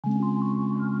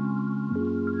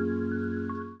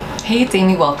Hey, it's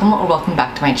Amy, welcome or welcome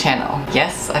back to my channel.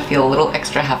 Yes, I feel a little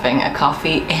extra having a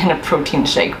coffee and a protein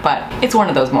shake, but it's one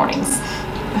of those mornings.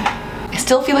 I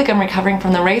still feel like I'm recovering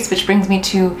from the race, which brings me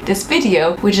to this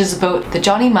video, which is about the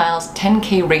Johnny Miles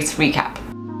 10K race recap.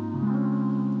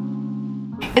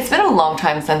 It's been a long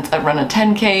time since I've run a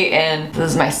 10K, and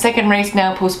this is my second race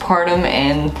now postpartum,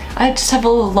 and I just have a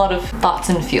lot of thoughts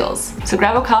and feels. So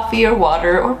grab a coffee or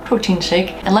water or protein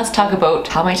shake and let's talk about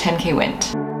how my 10K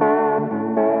went.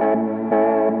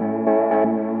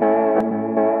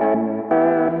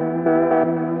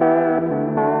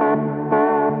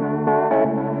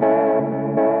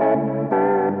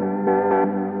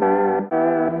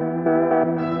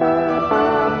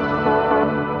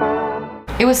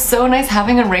 It was so nice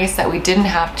having a race that we didn't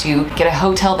have to get a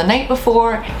hotel the night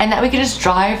before and that we could just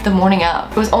drive the morning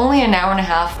up. It was only an hour and a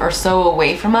half or so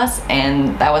away from us,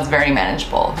 and that was very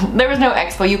manageable. There was no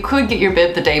expo. You could get your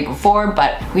bib the day before,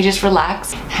 but we just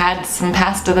relaxed, had some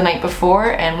pasta the night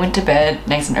before, and went to bed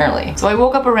nice and early. So I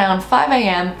woke up around 5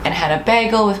 a.m. and had a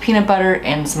bagel with peanut butter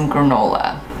and some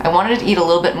granola. I wanted to eat a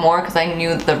little bit more because I knew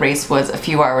that the race was a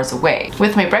few hours away.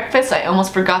 With my breakfast, I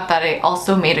almost forgot that I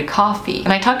also made a coffee.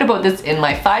 And I talked about this in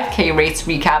my 5K race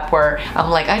recap where I'm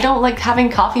like, I don't like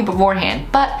having coffee beforehand.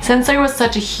 But since there was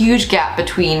such a huge gap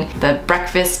between the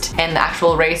breakfast and the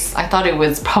actual race, I thought it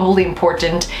was probably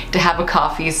important to have a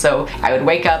coffee so I would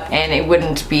wake up and it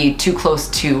wouldn't be too close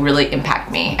to really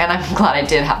impact me. And I'm glad I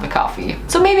did have the coffee.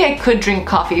 So maybe I could drink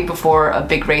coffee before a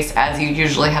big race, as you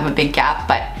usually have a big gap,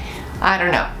 but I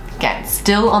don't know. Again,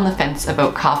 still on the fence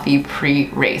about coffee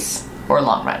pre-race or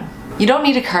long run. You don't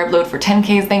need a carb load for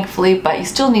 10Ks thankfully, but you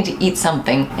still need to eat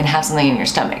something and have something in your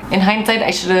stomach. In hindsight,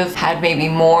 I should have had maybe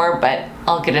more, but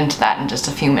I'll get into that in just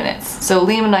a few minutes. So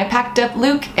Liam and I packed up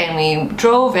Luke and we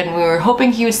drove, and we were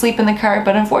hoping he would sleep in the car,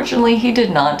 but unfortunately he did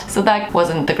not. So that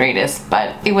wasn't the greatest,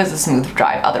 but it was a smooth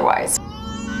drive otherwise.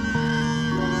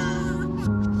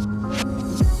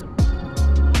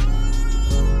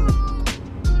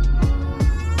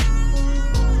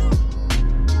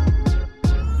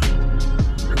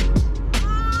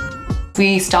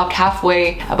 We stopped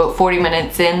halfway, about 40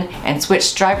 minutes in, and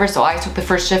switched drivers. So I took the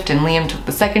first shift and Liam took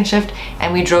the second shift,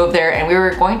 and we drove there, and we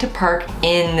were going to park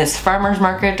in this farmer's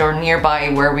market or nearby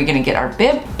where we're gonna get our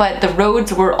bib, but the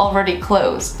roads were already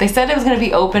closed. They said it was gonna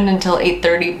be open until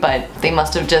 8:30, but they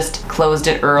must have just closed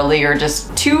it early or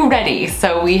just too ready.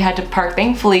 So we had to park.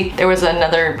 Thankfully, there was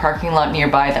another parking lot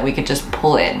nearby that we could just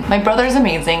pull in. My brother's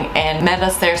amazing and met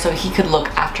us there so he could look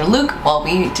after Luke while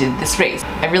we did this race.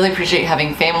 I really appreciate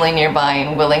having family nearby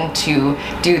and willing to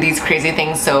do these crazy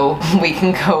things so we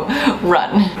can go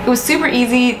run. It was super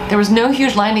easy. There was no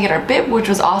huge line to get our bib, which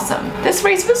was awesome. This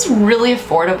race was really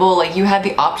affordable. Like, you had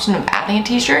the option of adding a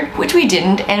t-shirt, which we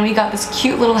didn't, and we got this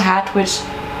cute little hat, which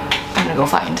I'm gonna go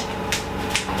find.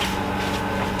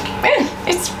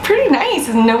 It's pretty nice. It's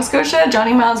a Nova Scotia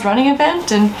Johnny Miles running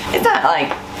event, and it's not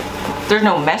like there's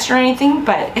no mesh or anything,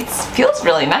 but it feels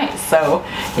really nice. So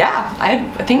yeah, I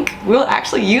think we'll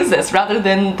actually use this rather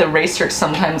than the race shirts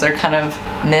sometimes are kind of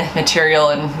meh material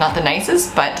and not the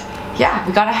nicest, but yeah,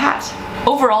 we got a hat.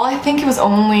 Overall, I think it was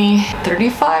only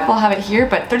 $35, I'll have it here,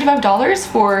 but $35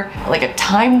 for like a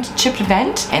timed chipped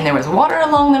event, and there was water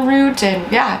along the route,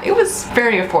 and yeah, it was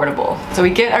very affordable. So we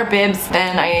get our bibs,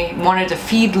 then I wanted to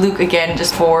feed Luke again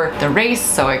just for the race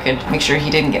so I could make sure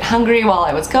he didn't get hungry while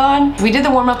I was gone. We did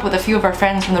the warm up with a few of our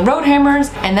friends from the Road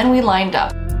Hammers, and then we lined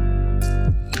up.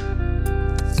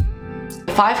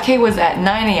 5K was at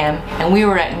 9 a.m. and we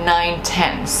were at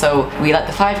 9:10, so we let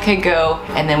the 5K go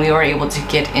and then we were able to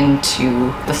get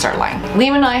into the start line.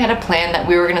 Liam and I had a plan that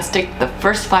we were gonna stick the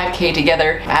first 5K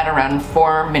together at around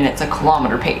 4 minutes a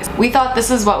kilometer pace. We thought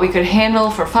this is what we could handle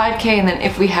for 5K, and then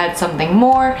if we had something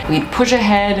more, we'd push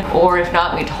ahead, or if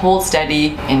not, we'd hold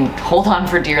steady and hold on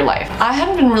for dear life. I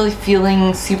hadn't been really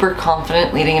feeling super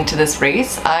confident leading into this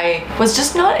race. I was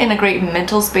just not in a great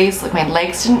mental space. Like, my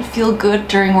legs didn't feel good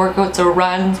during workouts or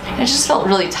runs. I just felt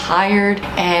really tired,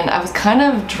 and I was kind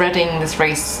of dreading this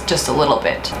race just a little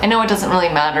bit. I know it doesn't really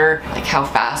matter like how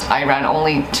fast I ran,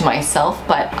 only to myself,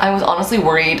 but I was honestly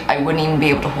worried I wouldn't even be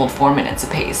able to hold 4 minutes of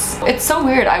pace. It's so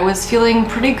weird. I was feeling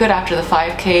pretty good after the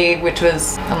 5K, which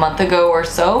was a month ago or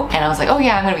so, and I was like, oh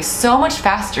yeah, I'm gonna be so much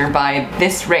faster by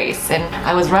this race. And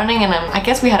I was running, and I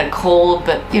guess we had a cold,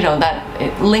 but you know, that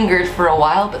it lingered for a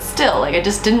while, but still, like, I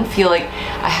just didn't feel like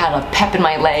I had a pep in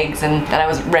my legs and that I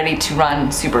was ready to run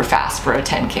super fast for a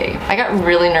 10K. I got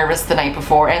really nervous the night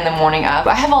before and the morning up.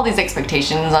 I have all these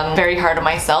expectations. I'm very hard on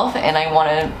myself, and I want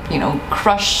to, you know,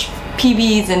 crush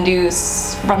PBs and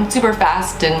run super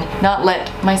fast and not let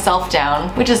myself down,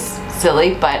 which is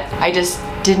silly, but I just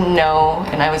didn't know,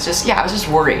 and I was just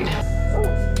worried.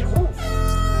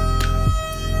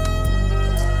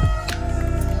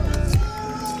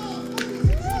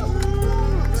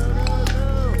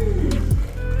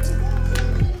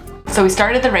 So we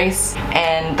started the race,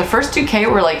 and the first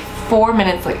 2K were like 4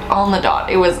 minutes like on the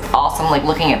dot. It was awesome, like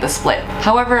looking at the split.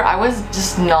 However, I was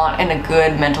just not in a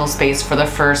good mental space for the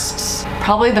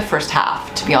probably the first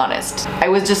half, to be honest. I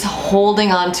was just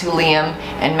holding on to Liam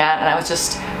and Matt, and I was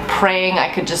just praying I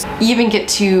could just even get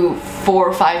to 4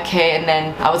 or 5K, and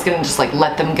then I was gonna just like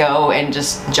let them go and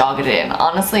just jog it in.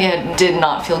 Honestly, I did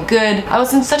not feel good. I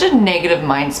was in such a negative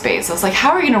mind space. I was like,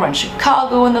 how are you gonna run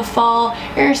Chicago in the fall?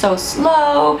 You're so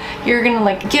slow. You're gonna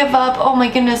like give up. Oh my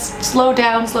goodness, slow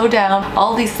down, slow down.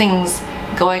 All these things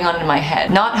going on in my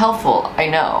head. Not helpful, I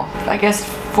know. I guess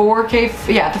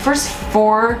 4K, yeah, the first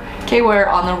 4K were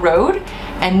on the road,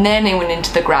 and then it went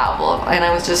into the gravel, and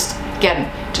I was just,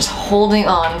 again, just holding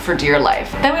on for dear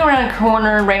life. Then we ran a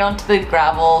corner right onto the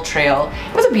gravel trail.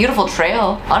 It was a beautiful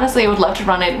trail. Honestly, I would love to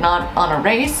run it not on a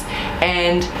race,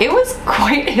 and it was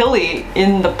quite hilly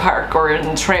in the park or in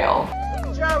the trail.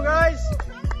 Good job, guys.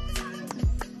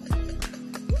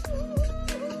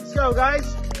 Let's go,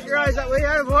 guys. Get your eyes that way,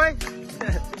 boy.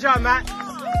 Good job, Matt.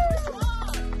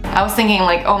 I was thinking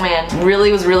like, oh man,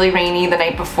 it was really rainy the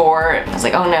night before. I was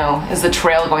like, oh no, is the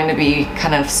trail going to be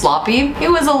kind of sloppy? It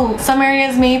was some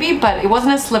areas maybe, but it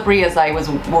wasn't as slippery as I was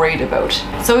worried about.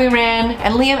 So we ran,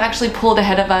 and Liam actually pulled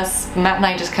ahead of us. Matt and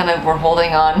I just kind of were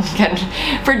holding on again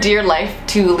for dear life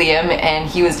to Liam, and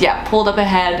he was, yeah, pulled up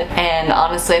ahead, and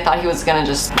honestly I thought he was gonna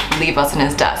just leave us in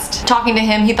his dust. Talking to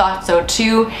him, he thought so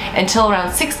too, until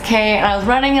around 6K, and I was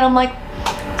running and I'm like,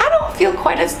 feel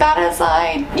quite as bad as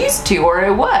I used to, or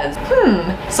it was.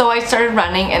 So I started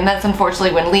running, and that's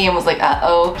unfortunately when Liam was like,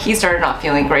 uh-oh, he started not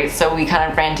feeling great, so we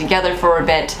kind of ran together for a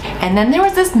bit. And then there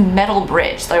was this metal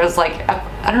bridge that was like,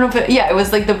 I don't know if it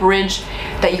was like the bridge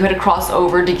that you had to cross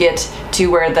over to get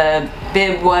to where the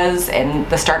bib was and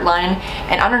the start line,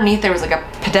 and underneath there was like a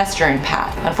pedestrian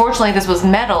path. Unfortunately, this was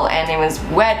metal and it was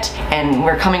wet, and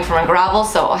we're coming from a gravel,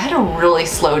 so I had to really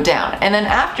slow down. And then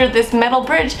after this metal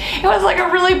bridge, it was like a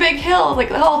really big hill. I was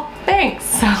like, oh, thanks.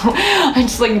 So I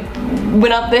just like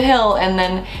went up the hill and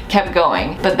then kept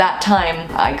going. But that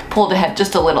time I pulled ahead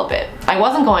just a little bit. I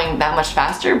wasn't going that much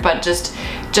faster, but just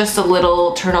a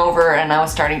little turnover, and I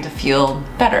was starting to feel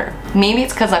better. Maybe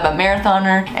it's because I'm a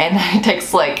marathoner and it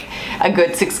takes like a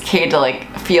good 6K to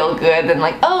like feel good and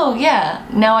like, oh yeah,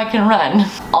 now I can run.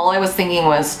 All I was thinking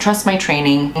was trust my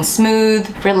training, and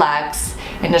smooth, relax,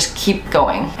 and just keep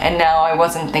going. And now I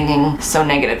wasn't thinking so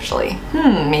negatively.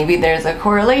 Maybe there's a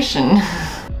correlation.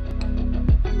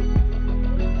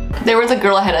 There was a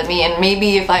girl ahead of me, and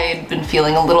maybe if I had been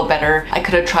feeling a little better, I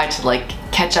could have tried to like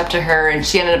catch up to her, and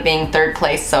she ended up being 3rd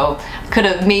place, so I could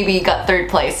have maybe got 3rd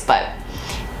place, but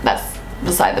that's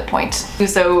beside the point.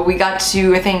 So we got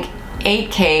to, I think,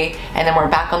 8K, and then we're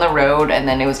back on the road, and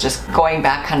then it was just going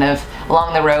back kind of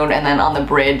along the road and then on the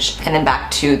bridge and then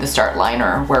back to the start line,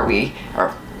 or where we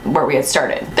had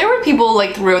started. There were people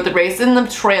like throughout the race, and the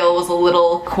trail was a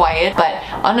little quiet, but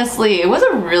honestly it was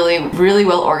a really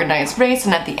well organized race,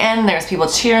 and at the end there's people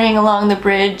cheering along the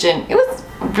bridge, and it was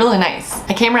really nice.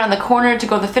 I came around the corner to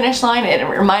go to the finish line. It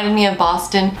reminded me of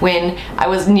Boston when I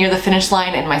was near the finish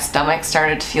line and my stomach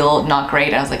started to feel not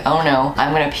great. I was like, oh no,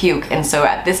 I'm gonna puke. And so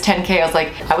at this 10K, I was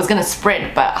like, I was gonna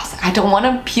sprint, but I was like, I don't want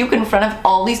to puke in front of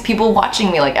all these people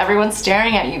watching me. Like, everyone's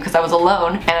staring at you, because I was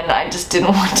alone, and I just didn't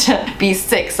want to be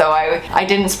sick. So I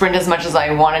didn't sprint as much as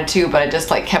I wanted to, but I just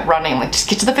like kept running. I'm like, just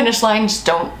get to the finish line, just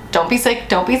don't be sick,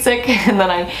 don't be sick. And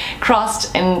then I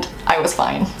crossed and I was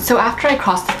fine. So after I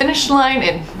crossed the finish line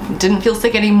and didn't feel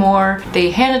sick anymore,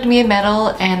 they handed me a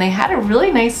medal, and they had a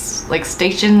really nice like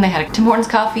station. They had a Tim Hortons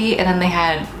coffee, and then they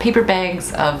had paper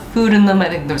bags of food in them. I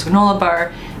think there was a granola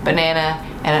bar, banana,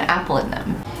 and an apple in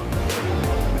them.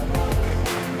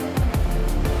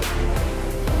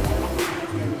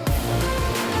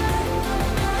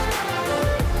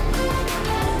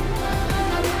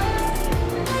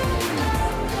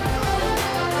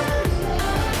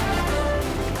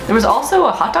 There was also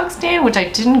a hot dog stand, which I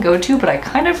didn't go to, but I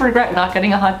kind of regret not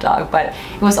getting a hot dog, but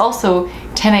it was also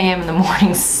 10 a.m. in the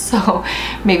morning, so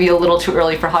maybe a little too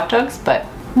early for hot dogs, but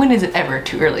when is it ever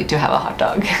too early to have a hot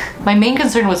dog? My main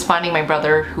concern was finding my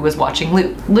brother, who was watching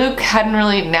Luke. Luke hadn't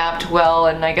really napped well,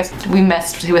 and I guess we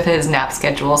messed with his nap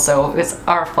schedule, so it was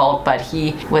our fault, but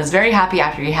he was very happy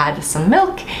after he had some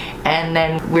milk, and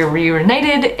then we were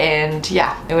reunited, and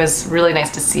yeah, it was really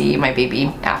nice to see my baby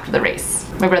after the race.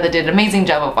 My brother did an amazing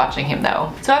job of watching him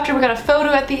though. So after we got a photo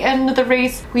at the end of the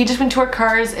race, we just went to our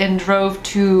cars and drove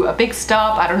to a big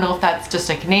stop. I don't know if that's just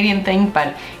a Canadian thing,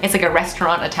 but it's like a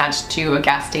restaurant attached to a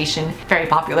gas station, very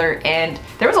popular, and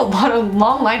there was a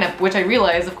long lineup, which I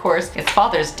realized, of course, it's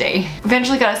Father's Day.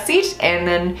 Eventually got a seat and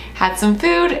then had some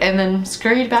food and then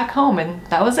scurried back home, and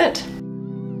that was it.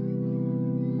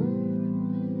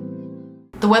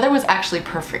 The weather was actually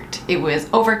perfect. It was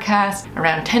overcast,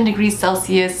 around 10 degrees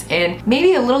Celsius, and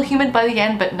maybe a little humid by the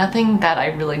end, but nothing that I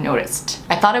really noticed.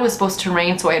 I thought it was supposed to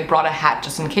rain, so I had brought a hat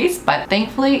just in case, but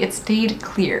thankfully it stayed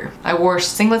clear. I wore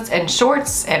singlets and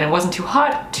shorts, and it wasn't too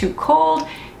hot, too cold.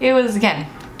 It was, again,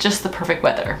 just the perfect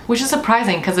weather, which is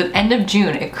surprising because at end of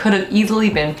June it could have easily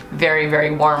been very,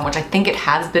 very warm, which I think it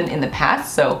has been in the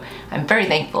past, so I'm very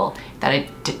thankful that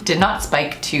it did not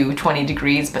spike to 20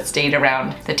 degrees but stayed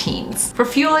around the teens. For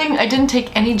fueling, I didn't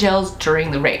take any gels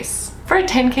during the race. For a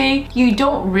 10K, you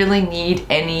don't really need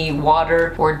any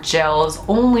water or gels.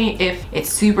 Only if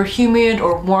it's super humid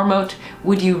or warm out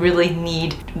would you really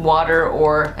need water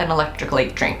or an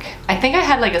electrolyte drink. I think I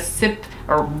had like a sip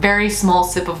or very small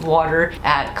sip of water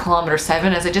at kilometer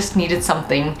 7 as I just needed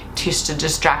something just to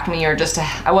distract me or just to,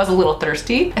 I was a little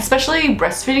thirsty. Especially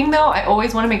breastfeeding though, I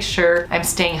always want to make sure I'm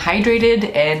staying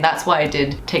hydrated, and that's why I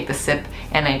did take the sip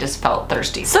and I just felt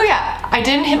thirsty. So yeah, I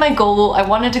didn't hit my goal. I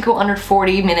wanted to go under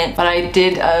 40 minutes, but I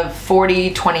did a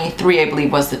 40:23 I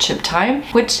believe was the chip time,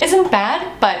 which isn't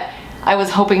bad, but I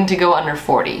was hoping to go under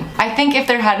 40. I think if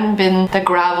there hadn't been the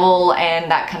gravel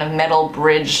and that kind of metal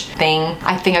bridge thing,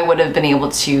 I think I would have been able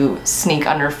to sneak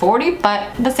under 40, but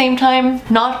at the same time,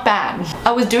 not bad.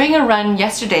 I was doing a run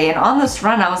yesterday, and on this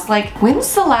run I was like,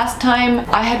 when's the last time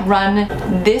I had run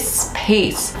this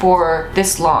pace for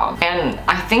this long? And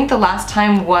I think the last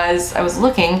time was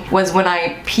when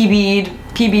I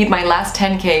PB'd my last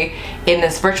 10K in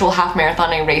this virtual half marathon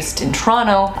I raced in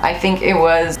Toronto. I think it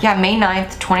was, yeah, May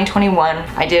 9th, 2021.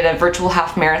 I did a virtual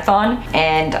half marathon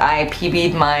and I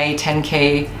PB'd my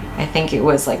 10K. I think it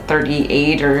was like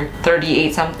 38 or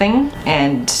 38 something,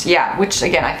 and yeah, which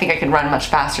again, I think I could run much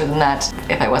faster than that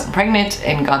if I wasn't pregnant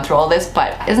and gone through all this,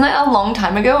 but isn't that a long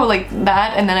time ago? Like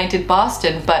that, and then I did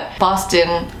Boston, but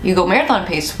Boston, you go marathon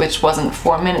pace, which wasn't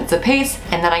 4 minutes a pace,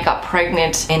 and then I got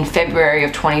pregnant in February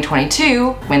of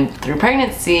 2022, went through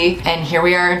pregnancy, and here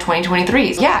we are in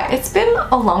 2023. Yeah, it's been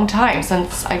a long time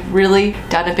since I've really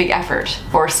done a big effort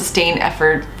or sustained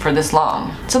effort for this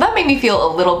long. So that made me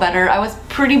feel a little better. I was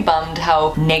pretty bummed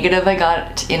how negative I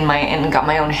got got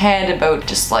my own head about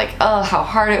just like, oh, how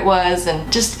hard it was,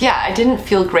 and just, yeah, I didn't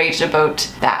feel great about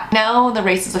that. Now the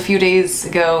race is a few days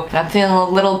ago and I'm feeling a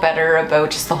little better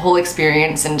about just the whole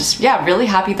experience, and just, yeah, really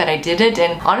happy that I did it.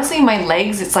 And honestly, my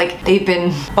legs, it's like they've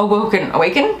been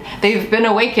awakened? They've been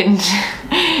awakened.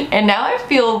 And now I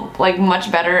feel like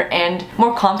much better and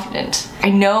more confident. I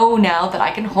know now that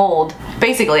I can hold,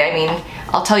 basically, I mean,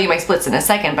 I'll tell you my splits in a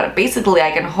second, but basically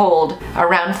I can hold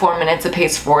around 4 minutes a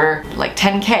pace for like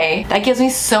 10K. That gives me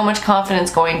so much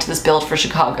confidence going to this build for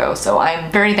Chicago, so I'm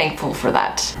very thankful for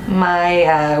that.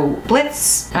 My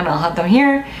blitz, and I'll have them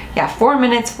here. Yeah, 4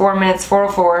 minutes,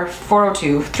 404,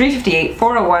 402, 358,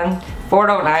 401,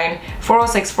 409,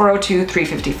 406, 402,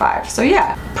 355. So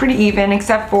yeah, pretty even,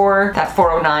 except for that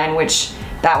 409, which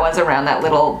that was around that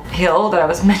little hill that I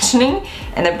was mentioning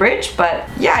and the bridge, but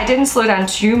yeah, I didn't slow down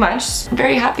too much. I'm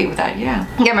very happy with that, yeah.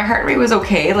 Yeah, my heart rate was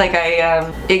okay. Like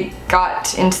it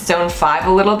got into zone 5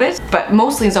 a little bit, but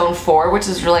mostly zone 4, which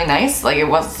is really nice. Like I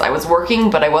was working,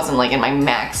 but I wasn't like in my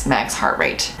max heart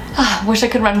rate. Wish I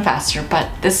could run faster, but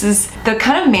this is the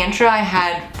kind of mantra I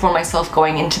had for myself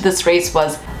going into this race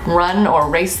was run or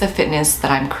race the fitness that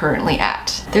I'm currently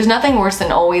at. There's nothing worse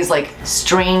than always like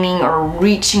straining or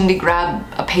reaching to grab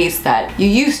a pace that you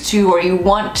used to or you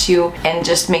want to, and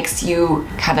just makes you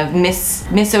kind of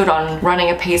miss out on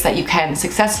running a pace that you can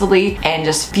successfully and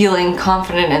just feeling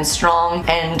confident and strong.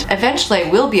 And eventually I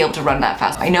will be able to run that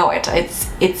fast. I know it.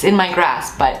 It's in my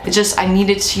grasp, but it just, I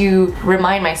needed to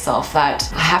remind myself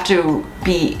that I have to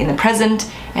be in the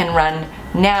present and run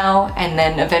now, and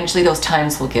then eventually those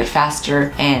times will get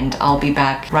faster and I'll be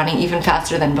back running even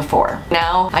faster than before.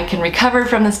 Now I can recover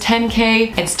from this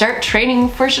 10K and start training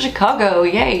for Chicago,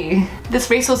 yay! This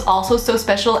race was also so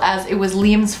special as it was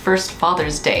Liam's first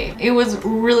Father's Day. It was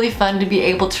really fun to be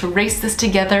able to race this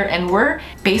together, and we're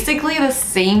basically the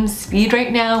same speed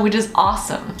right now, which is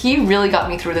awesome. He really got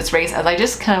me through this race as I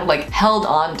just kind of like held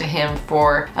on to him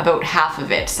for about half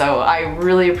of it, so I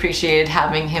really appreciated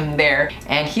having him there,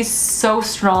 and he's so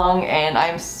strong, and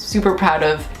I'm super proud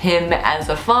of him as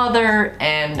a father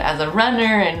and as a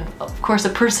runner and of course a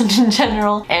person in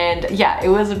general. And yeah, it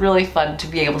was really fun to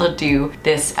be able to do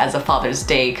this as a Father's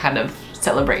Day kind of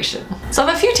celebration. So I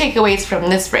have a few takeaways from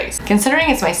this race. Considering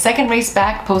it's my second race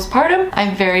back postpartum,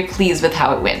 I'm very pleased with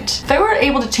how it went. If I were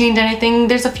able to change anything,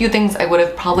 there's a few things I would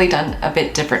have probably done a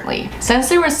bit differently. Since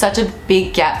there was such a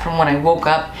big gap from when I woke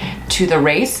up to the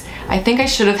race, I think I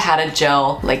should have had a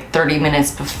gel like 30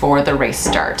 minutes before the race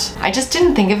start. I just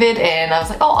didn't think of it and I was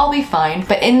like, oh, I'll be fine.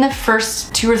 But in the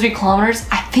first 2 or 3 kilometers,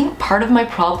 I think part of my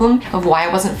problem of why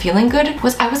I wasn't feeling good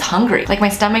was I was hungry. Like my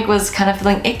stomach was kind of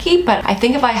feeling icky, but I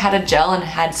think if I had a gel and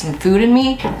had some food in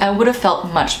me, I would have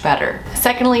felt much better.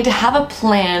 Secondly, to have a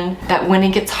plan that when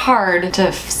it gets hard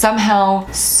to somehow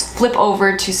flip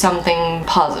over to something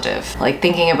positive, like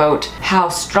thinking about how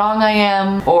strong I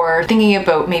am, or thinking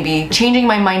about maybe changing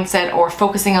my mindset or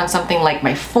focusing on something like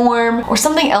my form or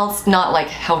something else, not like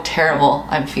how terrible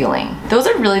I'm feeling. Those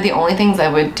are really the only things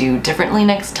I would do differently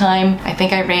next time. I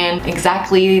think I ran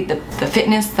exactly the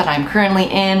fitness that I'm currently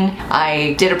in.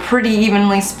 I did a pretty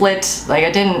evenly split. Like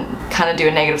I didn't kind of do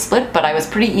a negative split, but I was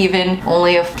pretty even.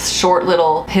 Only a short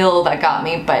little hill that got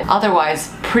me, but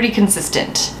otherwise pretty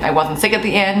consistent. I wasn't sick at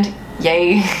the end.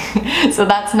 Yay. So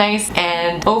that's nice,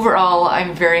 and overall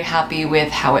I'm very happy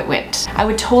with how it went. I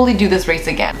would totally do this race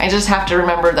again. I just have to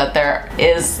remember that there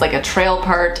is like a trail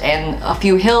part and a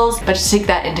few hills, but just take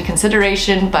that into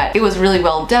consideration. But it was really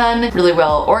well done, really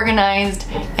well organized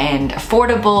and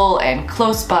affordable and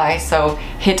close by, so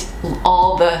hit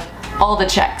all the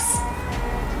checks.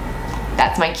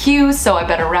 That's my cue, so I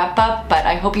better wrap up, but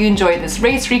I hope you enjoyed this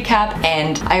race recap,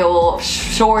 and I will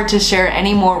sure to share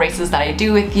any more races that I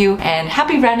do with you, and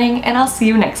happy running, and I'll see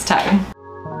you next time.